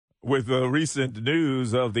With the recent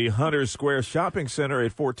news of the Hunter Square Shopping Center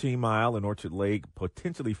at 14 Mile and Orchard Lake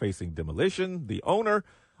potentially facing demolition, the owner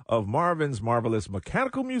of Marvin's Marvelous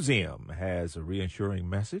Mechanical Museum has a reassuring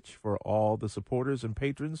message for all the supporters and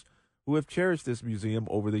patrons who have cherished this museum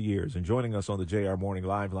over the years. And joining us on the JR Morning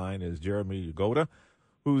Live line is Jeremy Yagoda,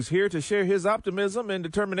 who's here to share his optimism and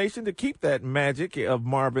determination to keep that magic of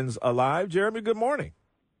Marvin's alive. Jeremy, good morning.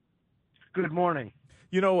 Good morning.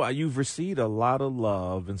 You know, you've received a lot of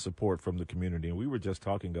love and support from the community, and we were just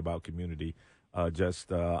talking about community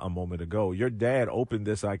just a moment ago. Your dad opened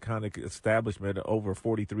this iconic establishment over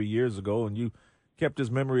 43 years ago, and you kept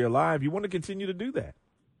his memory alive. You want to continue to do that?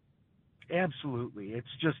 Absolutely.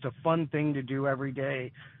 It's just a fun thing to do every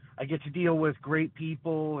day. I get to deal with great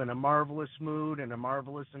people in a marvelous mood and a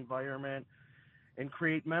marvelous environment and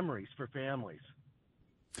create memories for families.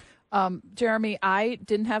 Jeremy, I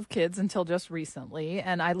didn't have kids until just recently,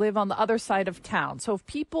 and I live on the other side of town. So if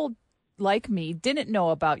people like me didn't know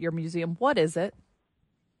about your museum, what is it?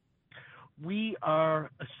 We are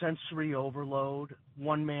a sensory overload,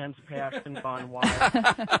 one man's passion gone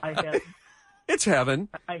wild. It's heaven.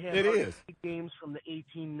 I have It is. games from the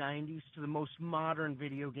 1890s to the most modern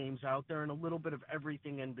video games out there and a little bit of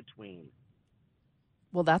everything in between.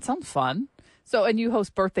 Well, that sounds fun. So, and you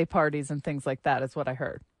host birthday parties and things like that is what I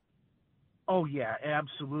heard. Oh, yeah,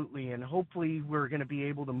 absolutely. And hopefully we're going to be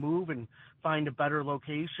able to move and find a better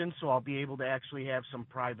location, so I'll be able to actually have some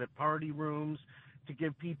private party rooms to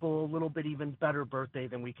give people a little bit even better birthday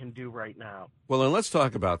than we can do right now. Well, and let's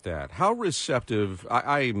talk about that. How receptive,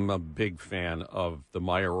 I'm a big fan of the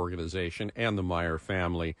Meyer organization and the Meyer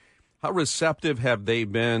family. How receptive have they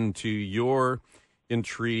been to your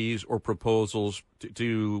entreaties or proposals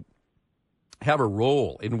to have a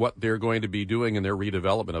role in what they're going to be doing in their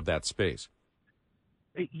redevelopment of that space?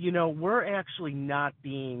 You know, we're actually not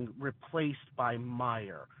being replaced by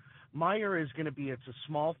Meyer. Meyer is going to be, it's a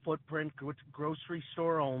small footprint, grocery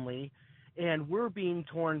store only, and we're being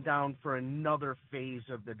torn down for another phase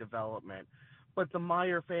of the development. But the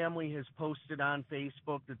Meyer family has posted on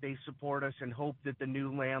Facebook that they support us and hope that the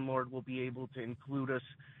new landlord will be able to include us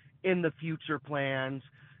in the future plans.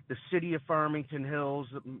 The city of Farmington Hills,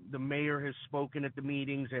 the mayor has spoken at the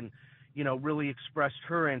meetings and, you know, really expressed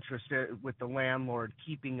her interest with the landlord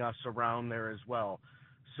keeping us around there as well.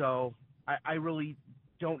 So I really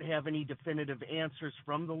don't have any definitive answers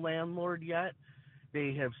from the landlord yet.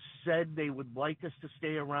 They have said they would like us to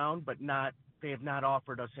stay around, but they have not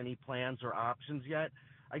offered us any plans or options yet.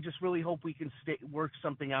 I just really hope we can work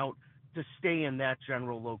something out to stay in that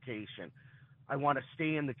general location. I want to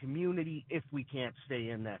stay in the community if we can't stay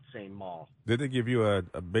in that same mall. Did they give you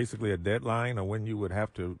basically a deadline on when you would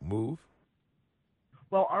have to move?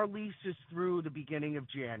 Well, our lease is through the beginning of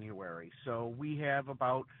January, so we have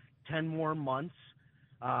about 10 more months.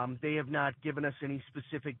 They have not given us any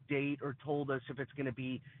specific date or told us if it's going to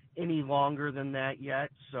be any longer than that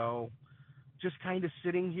yet. So just kind of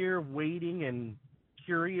sitting here waiting and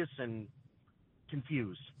curious and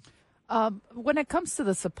confused. When it comes to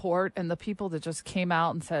the support and the people that just came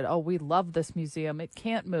out and said, oh, we love this museum, it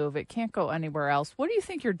can't move, it can't go anywhere else, what do you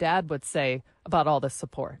think your dad would say about all this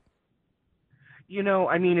support? You know,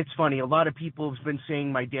 I mean, it's funny. A lot of people have been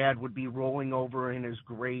saying my dad would be rolling over in his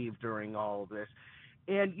grave during all of this.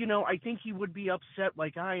 And, you know, I think he would be upset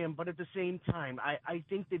like I am, but at the same time, I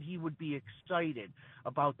think that he would be excited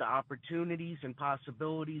about the opportunities and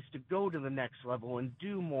possibilities to go to the next level and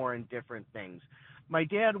do more and different things. My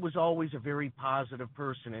dad was always a very positive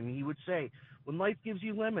person, and he would say, when life gives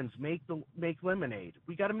you lemons, make lemonade.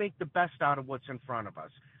 We got to make the best out of what's in front of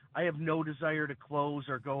us. I have no desire to close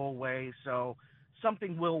or go away, so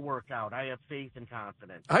something will work out. I have faith and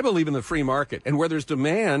confidence. I believe in the free market, and where there's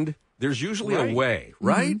demand, there's usually a way,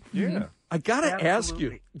 right? Mm-hmm. Yeah. I got to ask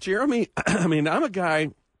you, Jeremy, I mean, I'm a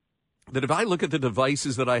guy that if I look at the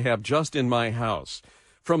devices that I have just in my house,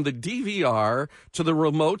 from the DVR to the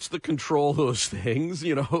remotes that control those things,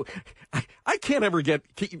 you know, I can't ever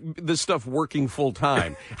keep this stuff working full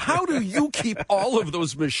time. How do you keep all of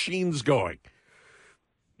those machines going?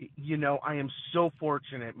 You know, I am so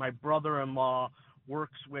fortunate. My brother-in-law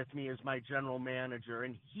works with me as my general manager,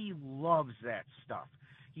 and he loves that stuff.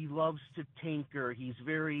 He loves to tinker. He's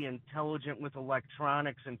very intelligent with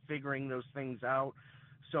electronics and figuring those things out.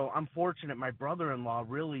 So I'm fortunate my brother-in-law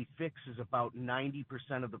really fixes about 90%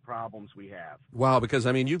 of the problems we have. Wow, because,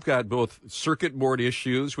 I mean, you've got both circuit board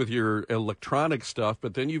issues with your electronic stuff,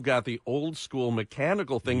 but then you've got the old-school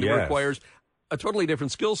mechanical thing that requires a totally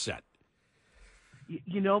different skill set.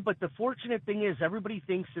 But the fortunate thing is everybody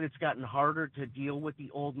thinks that it's gotten harder to deal with the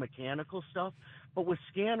old mechanical stuff. But with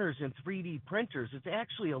scanners and 3D printers, it's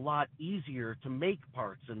actually a lot easier to make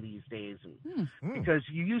parts in these days. Because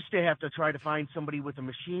you used to have to try to find somebody with a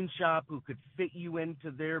machine shop who could fit you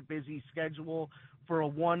into their busy schedule for a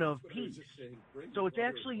one-of piece. So it's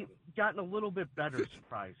actually gotten a little bit better,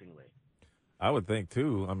 surprisingly. I would think,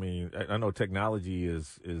 too. I mean, I know technology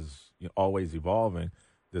is always evolving.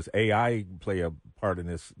 Does AI play a part in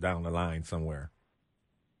this down the line somewhere?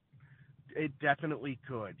 It definitely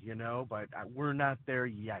could, but we're not there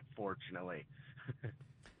yet, fortunately.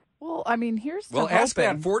 Well, I mean, here's the ask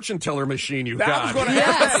that fortune teller machine you I got. was going to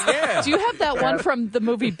ask that, yeah. Do you have that one from the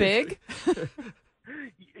movie Big?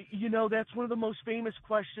 That's one of the most famous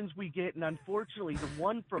questions we get, and unfortunately, the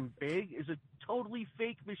one from Big is a totally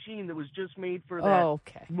fake machine that was just made for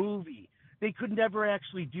that movie. They could never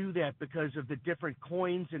actually do that because of the different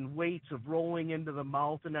coins and weights of rolling into the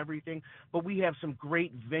mouth and everything. But we have some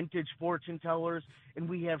great vintage fortune tellers, and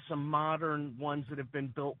we have some modern ones that have been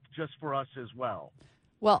built just for us as well.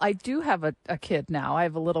 Well, I do have a kid now. I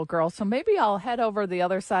have a little girl, so maybe I'll head over the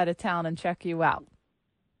other side of town and check you out.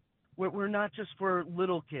 We're not just for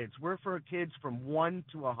little kids. We're for kids from 1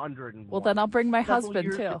 to 101. Well, then I'll bring my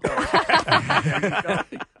husband, too.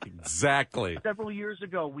 Exactly. Several years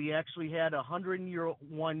ago, we actually had a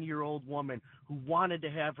 101-year-old woman who wanted to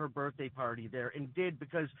have her birthday party there and did,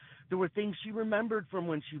 because there were things she remembered from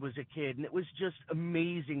when she was a kid, and it was just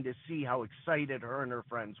amazing to see how excited her and her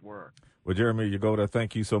friends were. Well, Jeremy Yagoda,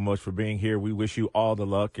 thank you so much for being here. We wish you all the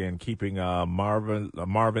luck in keeping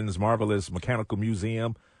Marvin's Marvelous Mechanical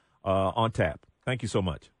Museum on tap. Thank you so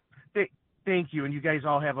much. Thank you, and you guys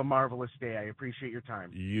all have a marvelous day. I appreciate your time.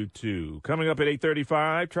 You too. Coming up at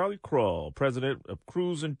 8:35, Charlie Krull, president of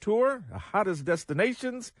Cruise and Tour, the hottest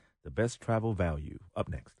destinations, the best travel value. Up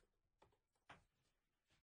next.